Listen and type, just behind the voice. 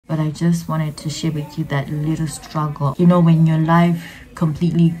I just wanted to share with you that little struggle. You know, when your life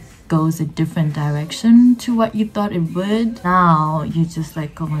completely goes a different direction to what you thought it would, now you're just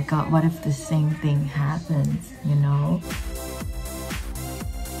like, oh my god, what if the same thing happens, you know?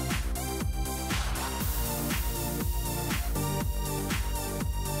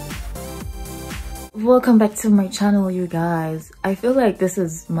 Welcome back to my channel, you guys. I feel like this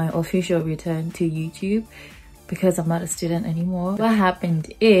is my official return to YouTube because I'm not a student anymore. What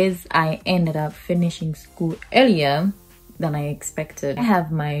happened is I ended up finishing school earlier than I expected. I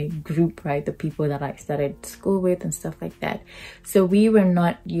have my group, right, the people that I started school with and stuff like that. So we were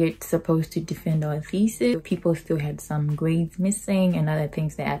not yet supposed to defend our thesis. People still had some grades missing and other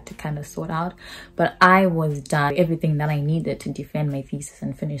things they had to kind of sort out. But I was done. Everything that I needed to defend my thesis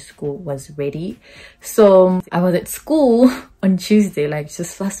and finish school was ready. So I was at school on Tuesday, like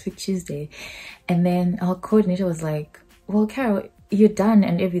just last week Tuesday. And then our coordinator was like, well, Carol, you're done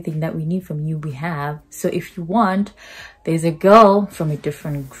and everything that we need from you we have. So if you want, there's a girl from a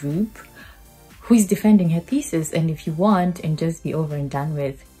different group who is defending her thesis, and if you want and just be over and done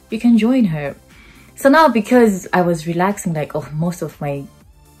with, you can join her. So now, because I was relaxing, like, oh, most of my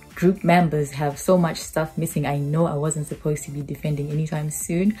group members have so much stuff missing, I know I wasn't supposed to be defending anytime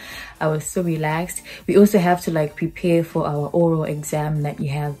soon. I was so relaxed. We also have to like prepare for our oral exam that you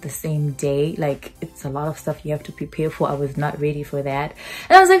have the same day. Like, it's a lot of stuff you have to prepare for. I was not ready for that,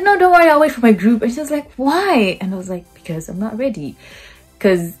 and I was like, no, don't worry, I'll wait for my group. And she was like, why? And I was like, because I'm not ready.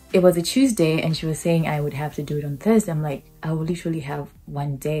 Because it was a Tuesday and she was saying I would have to do it on Thursday. I'm like, I will literally have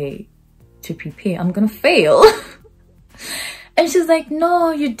one day to prepare. I'm gonna fail. And she's like,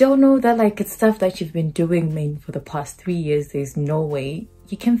 no, you don't know that, like, it's stuff that you've been doing for the past 3 years. There's no way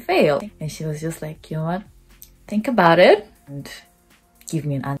you can fail. And she was just like, you know what? Think about it and give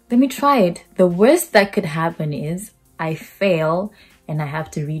me an answer. Let me try it. The worst that could happen is I fail and I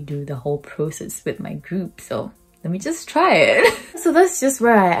have to redo the whole process with my group. So let me just try it. So that's just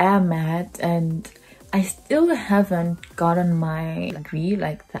where I am at. And I still haven't gotten my degree,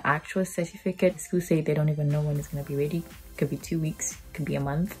 like the actual certificate. School say they don't even know when it's gonna be ready. Could be 2 weeks, could be a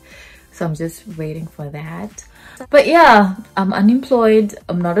month. So I'm just waiting for that. But yeah, I'm unemployed.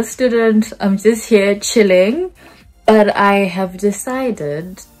 I'm not a student. I'm just here chilling. But I have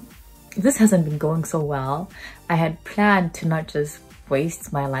decided, this hasn't been going so well. I had planned to not just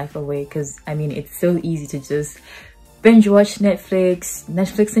waste my life away, because I mean, it's so easy to just binge watch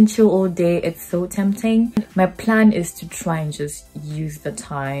Netflix and chill all day. It's so tempting. My plan is to try and just use the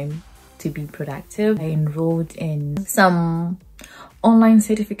time to be productive. I enrolled in some online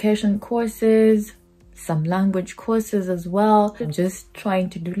certification courses, some language courses as well. I'm just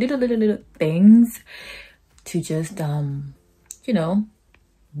trying to do little things to just you know,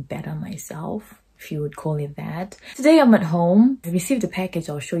 better myself, if you would call it that. Today I'm at home. I received a package.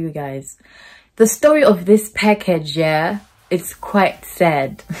 I'll show you guys the story of this package. Yeah, it's quite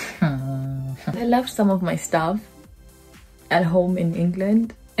sad. I left some of my stuff at home in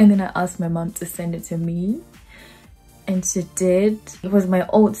England, and then I asked my mom to send it to me, and she did. It was my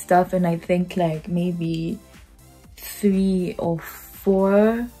old stuff, and I think like maybe 3 or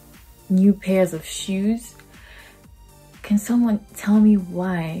 4 new pairs of shoes. Can someone tell me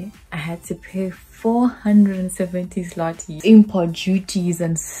why I had to pay 470 zloty, import duties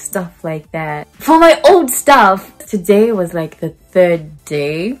and stuff like that for my old stuff? Today was like the 3rd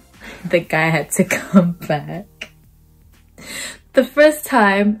day the guy had to come back. The first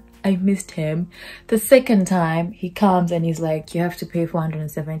time I missed him. The second time he comes and he's like, you have to pay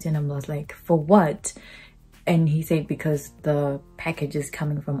 470, and I was like, for what? And he said, because the package is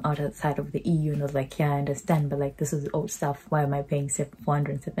coming from outside of the EU. And I was like, yeah, I understand, but like, this is old stuff. Why am I paying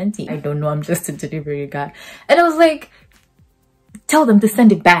 470? I don't know, I'm just a delivery guy. And I was like, tell them to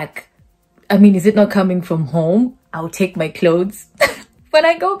send it back. I mean, is it not coming from home? I'll take my clothes when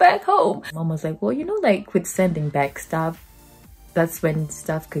I go back home. Mom was like, well, you know, like with sending back stuff, that's when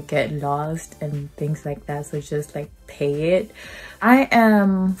stuff could get lost and things like that, so just like pay it. I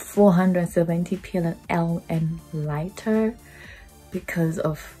am 470 PLN and lighter because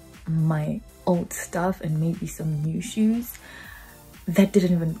of my old stuff and maybe some new shoes that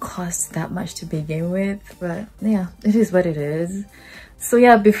didn't even cost that much to begin with. But yeah, it is what it is. So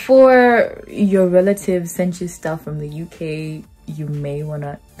yeah, before your relatives send you stuff from the UK, you may want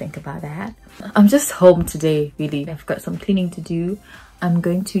to think about that. I'm just home today, really. I've got some cleaning to do. I'm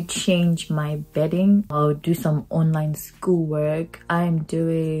going to change my bedding. I'll do some online schoolwork. I'm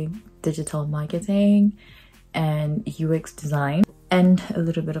doing digital marketing and UX design and a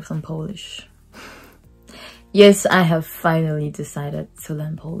little bit of some Polish. Yes, I have finally decided to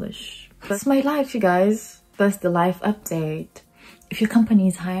learn Polish. That's my life, you guys. That's the life update. if your company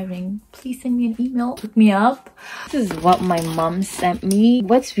is hiring, please send me an email, hook me up. This is what my mom sent me.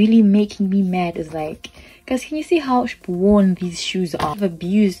 What's really making me mad is like, guys, can you see how worn these shoes are? I've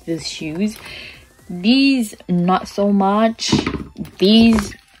abused these shoes. These not so much.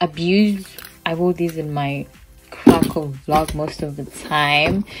 These abused. I wore these in my crackle vlog most of the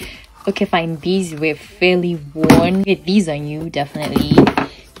time. Okay, fine, these were fairly worn. Yeah, these are new, definitely.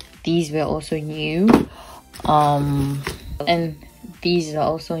 These were also new. And these are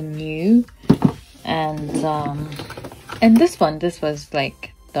also new. And this was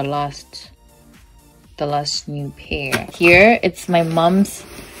like the last new pair. Here it's my mom's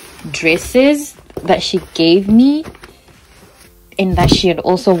dresses that she gave me, and that she had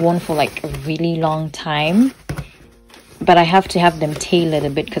also worn for like a really long time, but I have to have them tailored a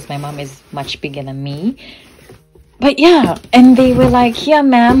bit because my mom is much bigger than me. But yeah, and they were like, yeah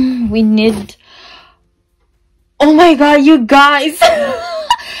ma'am, we need... Oh my god, you guys.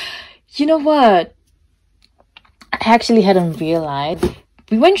 You know what, I actually hadn't realized.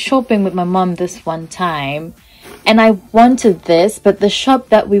 We went shopping with my mom this one time and I wanted this, but the shop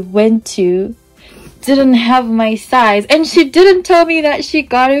that we went to didn't have my size, and she didn't tell me that she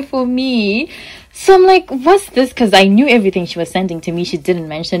got it for me. So I'm like, what's this? Because I knew everything she was sending to me. She didn't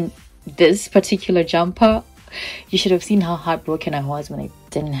mention this particular jumper. You should have seen how heartbroken I was when I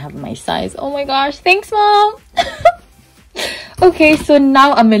didn't have my size. Oh my gosh, thanks mom. Okay, so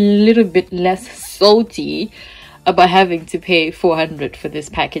now I'm a little bit less salty about having to pay 400 for this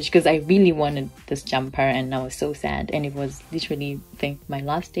package because I really wanted this jumper and I was so sad. And it was literally, I think, my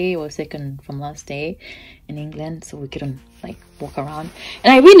last day or second from last day in England, so we couldn't like walk around.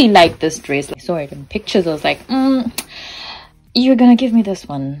 And I really liked this dress. I saw it in pictures. I was like, you're gonna give me this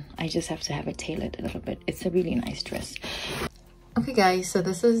one. I just have to have it tailored a little bit. It's a really nice dress. Okay guys, so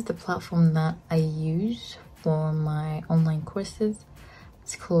this is the platform that I use for my online courses.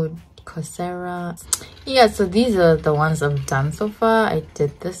 It's called Coursera. Yeah, so these are the ones I've done so far. I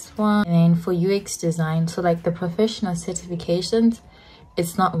did this one, and then for UX design, so like the professional certifications,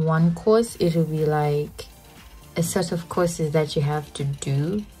 it's not one course, it will be like a set of courses that you have to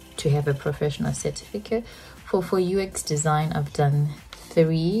do to have a professional certificate. For UX design, I've done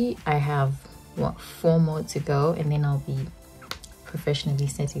 3. I have 4 more to go, and then I'll be professionally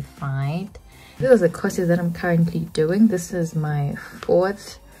certified. These are the courses that I'm currently doing. This is my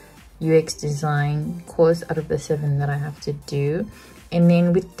 4th UX design course out of the 7 that I have to do. And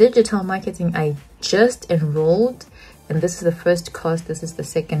then with digital marketing, I just enrolled, and this is the first course, this is the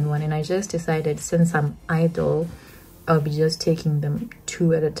second one, and I just decided, since I'm idle, I'll be just taking them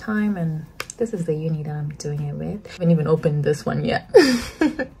 2 at a time, and this is the uni that I'm doing it with. I haven't even opened this one yet.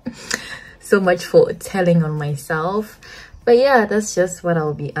 So much for telling on myself. But yeah, that's just what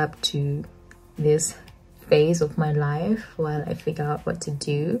I'll be up to this phase of my life while I figure out what to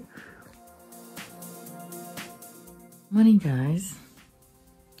do. Morning guys.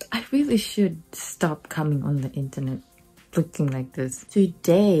 I really should stop coming on the internet looking like this.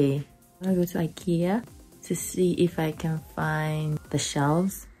 Today I'm gonna go to Ikea to see if I can find the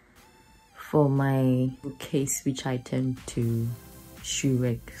shelves for my bookcase, which I tend to shoe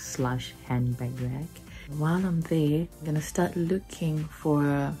rack / handbag rack. While I'm there, I'm gonna start looking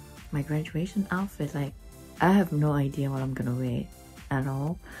for my graduation outfit. Like, I have no idea what I'm gonna wear at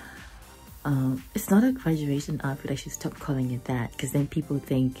all. It's not a graduation outfit. I should stop calling it that, because then people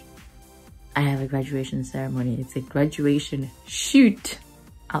think I have a graduation ceremony. It's a graduation shoot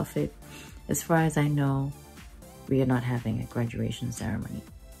outfit. As far as I know, we are not having a graduation ceremony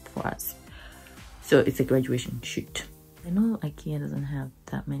for us, so it's a graduation shoot. I know Ikea doesn't have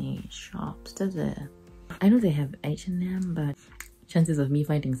that many shops, does it? I know they have H&M, but chances of me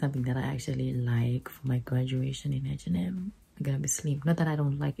finding something that I actually like for my graduation in H&M are gonna be slim. Not that I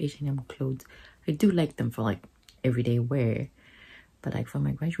don't like H&M clothes. I do like them for like everyday wear, but like for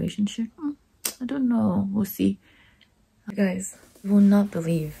my graduation shoot, I don't know. We'll see. Guys, you will not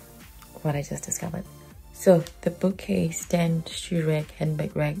believe what I just discovered. So the bookcase, stand, shoe rack,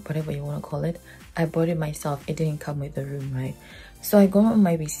 handbag rack, whatever you want to call it, I bought it myself. It didn't come with the room, right? So I go on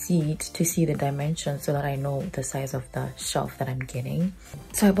my receipt to see the dimensions so that I know the size of the shelf that I'm getting.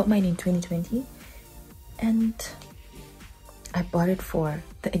 So I bought mine in 2020, and I bought it for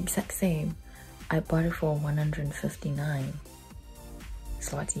the exact same. I bought it for 159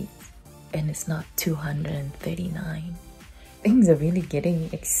 zlotys, and it's not 239. Things are really getting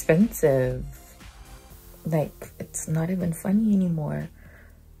expensive. Like, it's not even funny anymore.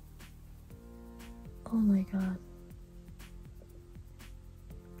 Oh my god.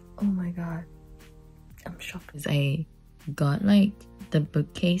 Oh my god. I'm shocked. I got like the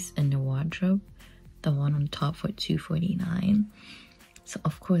bookcase and the wardrobe the one on top for $249. So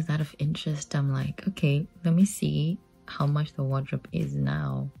of course, out of interest, I'm like, okay, let me see how much the wardrobe is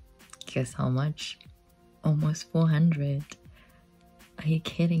now. Guess how much? Almost $400. Are you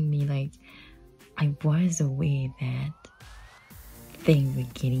kidding me? Like, I was aware that things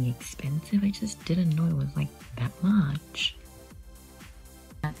were getting expensive. I just didn't know it was like that much.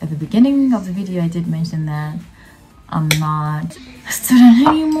 At the beginning of the video, I did mention that I'm not a student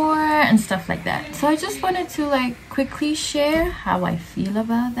anymore and stuff like that. So I just wanted to like quickly share how I feel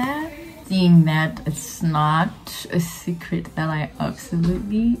about that. Seeing that it's not a secret that I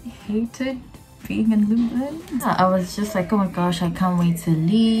absolutely hated being in Lublin. I was just like, oh my gosh, I can't wait to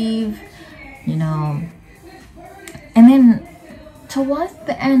leave, you know. And then towards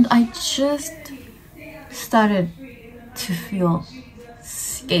the end, I just started to feel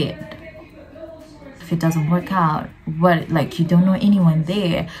scared. If it doesn't work out, what, like, you don't know anyone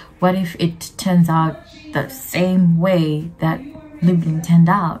there, what if it turns out the same way that Lublin turned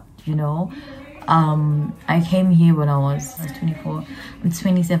out, you know? I came here when I was 24. I'm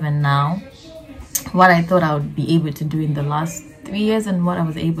 27 now. What I thought I would be able to do in the last 3 years and what I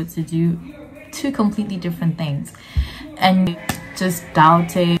was able to do, two completely different things. And just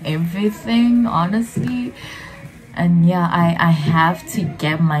doubting everything, honestly. And yeah, I have to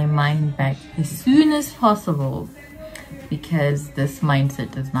get my mind back as soon as possible, because this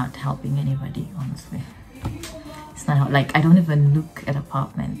mindset is not helping anybody, honestly. It's not like, I don't even look at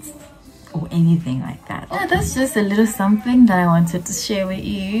apartments or anything like that. Yeah, that's just a little something that I wanted to share with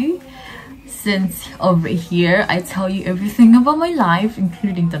you, since over here I tell you everything about my life,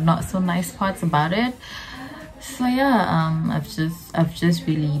 including the not so nice parts about it. So yeah, I've just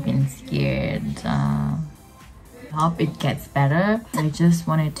really been scared. Hope it gets better. I just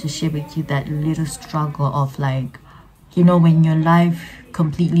wanted to share with you that little struggle of, like, you know, when your life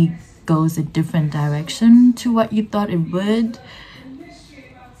completely goes a different direction to what you thought it would,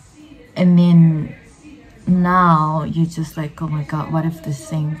 and then now you're just like, oh my god, what if the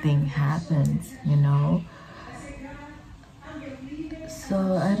same thing happens, you know?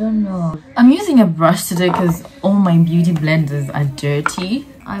 So I don't know. I'm using a brush today because all my beauty blenders are dirty.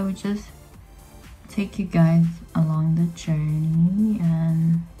 I would just take you guys along the journey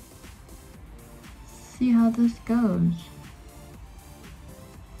and see how this goes.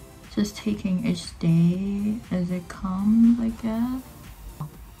 Just taking each day as it comes, I guess.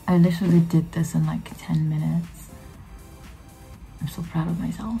 I literally did this in like 10 minutes. I'm so proud of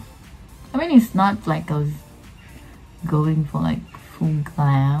myself. I mean, it's not like I was going for like full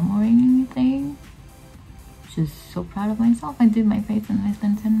glam or anything. Just so proud of myself. I did my face in less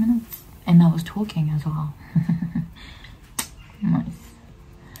than 10 minutes. And I was talking as well. Nice.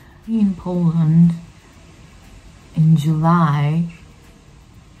 In Poland in July,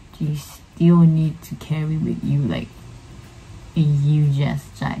 you still need to carry with you like a huge ass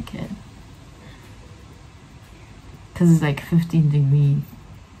jacket, because it's like 15 degrees.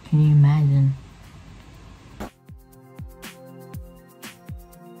 Can you imagine?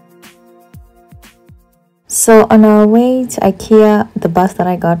 So on our way to Ikea, the bus that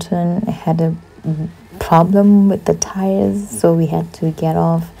I got on had a problem with the tires, so we had to get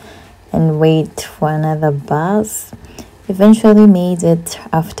off and wait for another bus. Eventually made it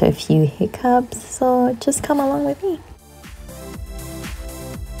after a few hiccups, so just come along with me.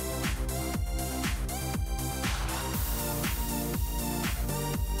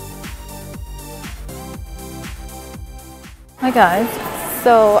 Hi guys,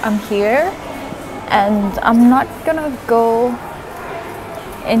 so I'm here and I'm not gonna go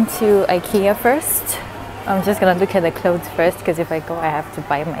into Ikea first. I'm just gonna look at the clothes first, because if I go I have to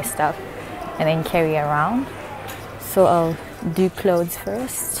buy my stuff and then carry around. So I'll do clothes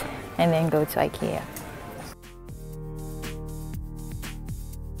first and then go to Ikea.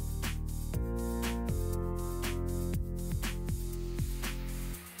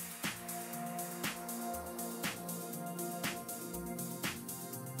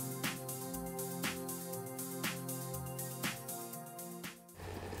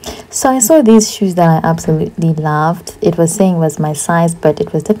 So I saw these shoes that I absolutely loved. It was saying it was my size, but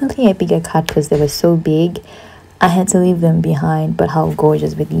it was definitely a bigger cut because they were so big. I had to leave them behind, but how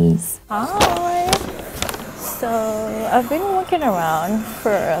gorgeous were these? Hi! So I've been walking around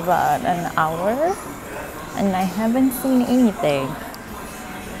for about an hour and I haven't seen anything.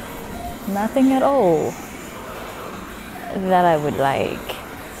 Nothing at all that I would like.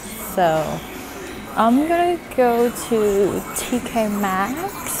 So I'm gonna go to TK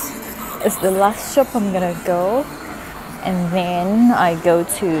Maxx. It's the last shop I'm gonna go, and then I go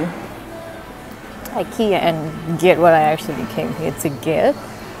to Ikea and get what I actually came here to get.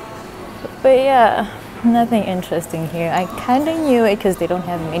 But yeah, nothing interesting here. I kind of knew it because they don't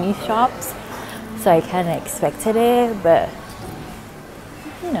have many shops, so I kind of expected it, but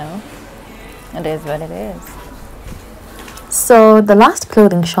you know, it is what it is. So the last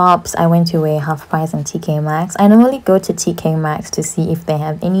clothing shops I went to were Half Price and TK Maxx. I normally go to TK Maxx to see if they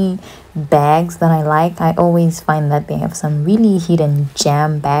have any bags that I like. I always find that they have some really hidden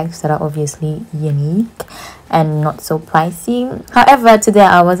gem bags that are obviously unique and not so pricey. However, today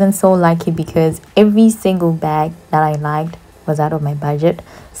I wasn't so lucky because every single bag that I liked was out of my budget.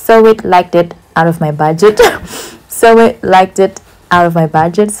 So it liked it out of my budget. So it liked it out of my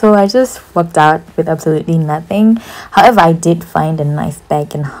budget, so I just walked out with absolutely nothing. However, I did find a nice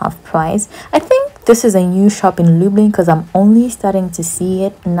bag in Half Price. I think this is a new shop in Lublin because I'm only starting to see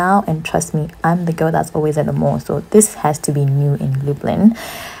it now, and trust me, I'm the girl that's always at the mall, so this has to be new in Lublin.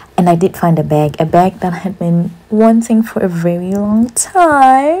 And I did find a bag that I had been wanting for a very long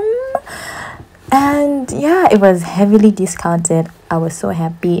time, and yeah, it was heavily discounted. I was so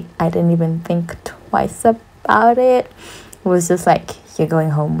happy. I didn't even think twice about it. It was just like, you're going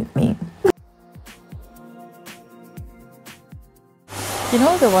home with me. You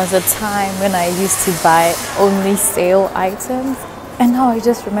know, there was a time when I used to buy only sale items, and now I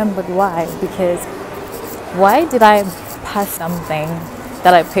just remembered why. Because why did I pass something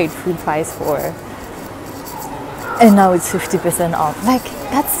that I paid full price for and now it's 50% off? Like,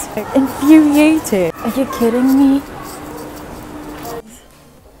 that's infuriating. Are you kidding me?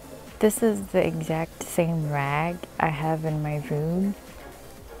 This is the exact same rag I have in my room.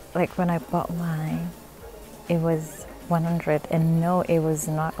 Like when I bought mine, it was 100, and no, it was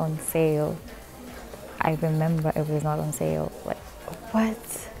not on sale. I remember it was not on sale. Like,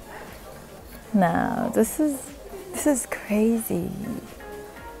 what? No, this is crazy.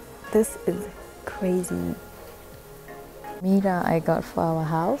 This is crazy. Meter I got for our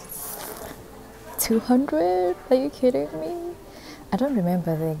house, 200? Are you kidding me? I don't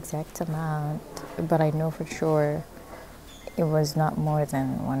remember the exact amount, but I know for sure it was not more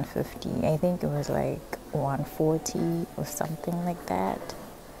than 150. I think it was like 140 or something like that.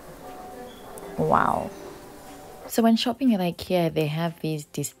 Wow. So when shopping at Ikea, they have these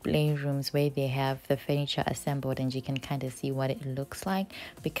display rooms where they have the furniture assembled and you can kind of see what it looks like,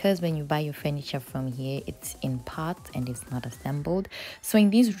 because when you buy your furniture from here, it's in parts and it's not assembled. So in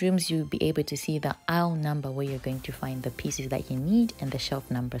these rooms, you'll be able to see the aisle number where you're going to find the pieces that you need and the shelf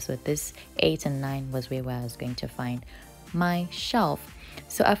number. So this 8 and 9 was where I was going to find my shelf.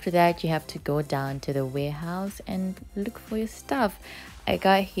 So after that, you have to go down to the warehouse and look for your stuff. I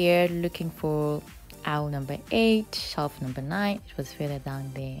got here looking for aisle number 8, shelf number 9. It was further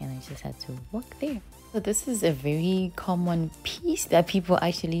down there and I just had to walk there. So this is a very common piece that people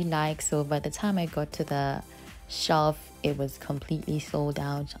actually like. So by the time I got to the shelf, it was completely sold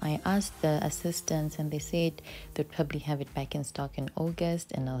out. I asked the assistants and they said they'd probably have it back in stock in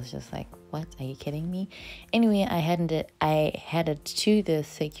August, and I was just like, what, are you kidding me? Anyway, I headed to the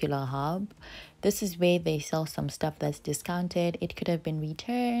circular hub. This is where they sell some stuff that's discounted. It could have been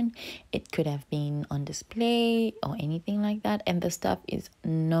returned, it could have been on display or anything like that, and the stuff is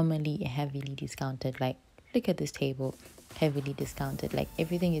normally heavily discounted. Like, look at this table, heavily discounted. Like,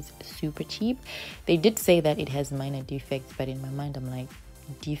 everything is super cheap. They did say that it has minor defects, but in my mind I'm like,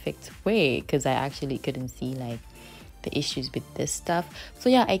 defects where? Because I actually couldn't see like the issues with this stuff. So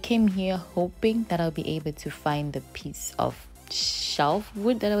yeah, I came here hoping that I'll be able to find the piece of shelf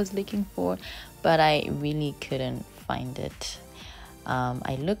wood that I was looking for, but I really couldn't find it.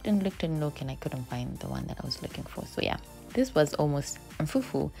 I looked and looked and looked and I couldn't find the one that I was looking for. So yeah, this was almost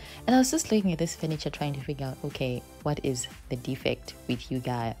fufu, and I was just looking at this furniture trying to figure out, okay, what is the defect with you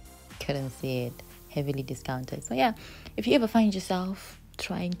guys? Couldn't see it, heavily discounted. So yeah, if you ever find yourself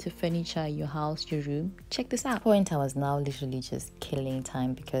trying to furniture your house, your room, check this out. At one point I was now literally just killing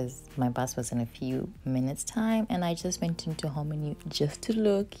time because my bus was in a few minutes time, and I just went into Harmony just to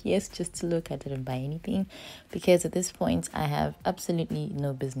look. Yes, just to look. I didn't buy anything because at this point I have absolutely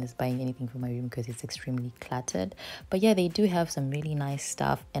no business buying anything for my room because it's extremely cluttered. But yeah, they do have some really nice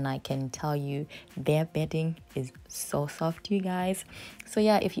stuff, and I can tell you their bedding is so soft, you guys. So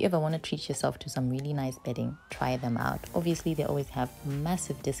yeah, if you ever want to treat yourself to some really nice bedding, try them out. Obviously they always have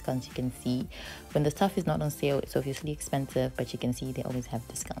massive discounts. You can see when the stuff is not on sale, it's obviously expensive, but you can see they always have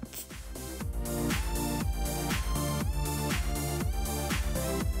discounts.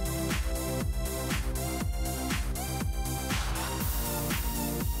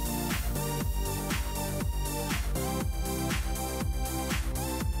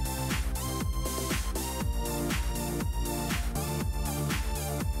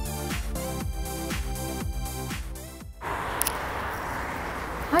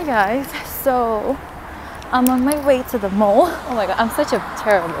 Hi guys, so I'm on my way to the mall. Oh my god, I'm such a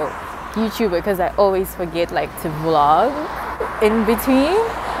terrible YouTuber because I always forget like to vlog in between.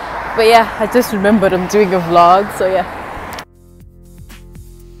 But yeah, I just remembered I'm doing a vlog, so yeah.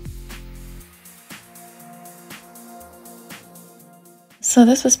 So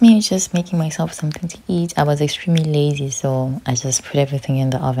this was me just making myself something to eat. I was extremely lazy, so I just put everything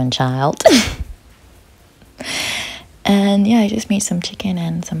in the oven, child. And yeah, I just made some chicken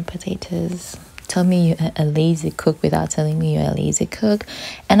and some potatoes. Tell me you're a lazy cook without telling me you're a lazy cook.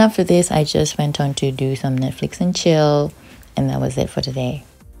 And after this, I just went on to do some Netflix and chill, and that was it for today.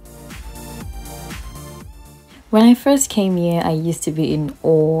 When I first came here, I used to be in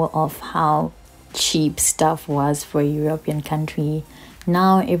awe of how cheap stuff was for a European country.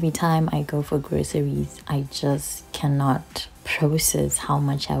 Now, every time I go for groceries, I just cannot process how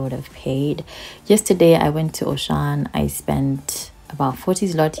much I would have paid. Yesterday, I went to Auchan. I spent about 40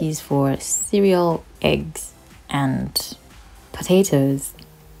 zlotys for cereal, eggs, and potatoes.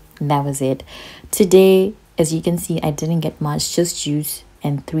 That was it. Today, as you can see, I didn't get much, just juice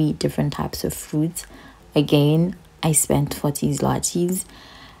and 3 different types of fruits. Again, I spent 40 zlotys,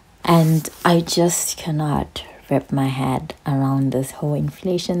 and I just cannot wrap my head around this whole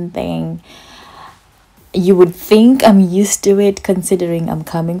inflation thing. You would think I'm used to it considering I'm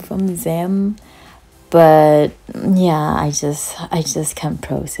coming from Zim, but yeah, I just can't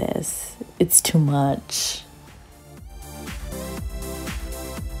process. It's too much.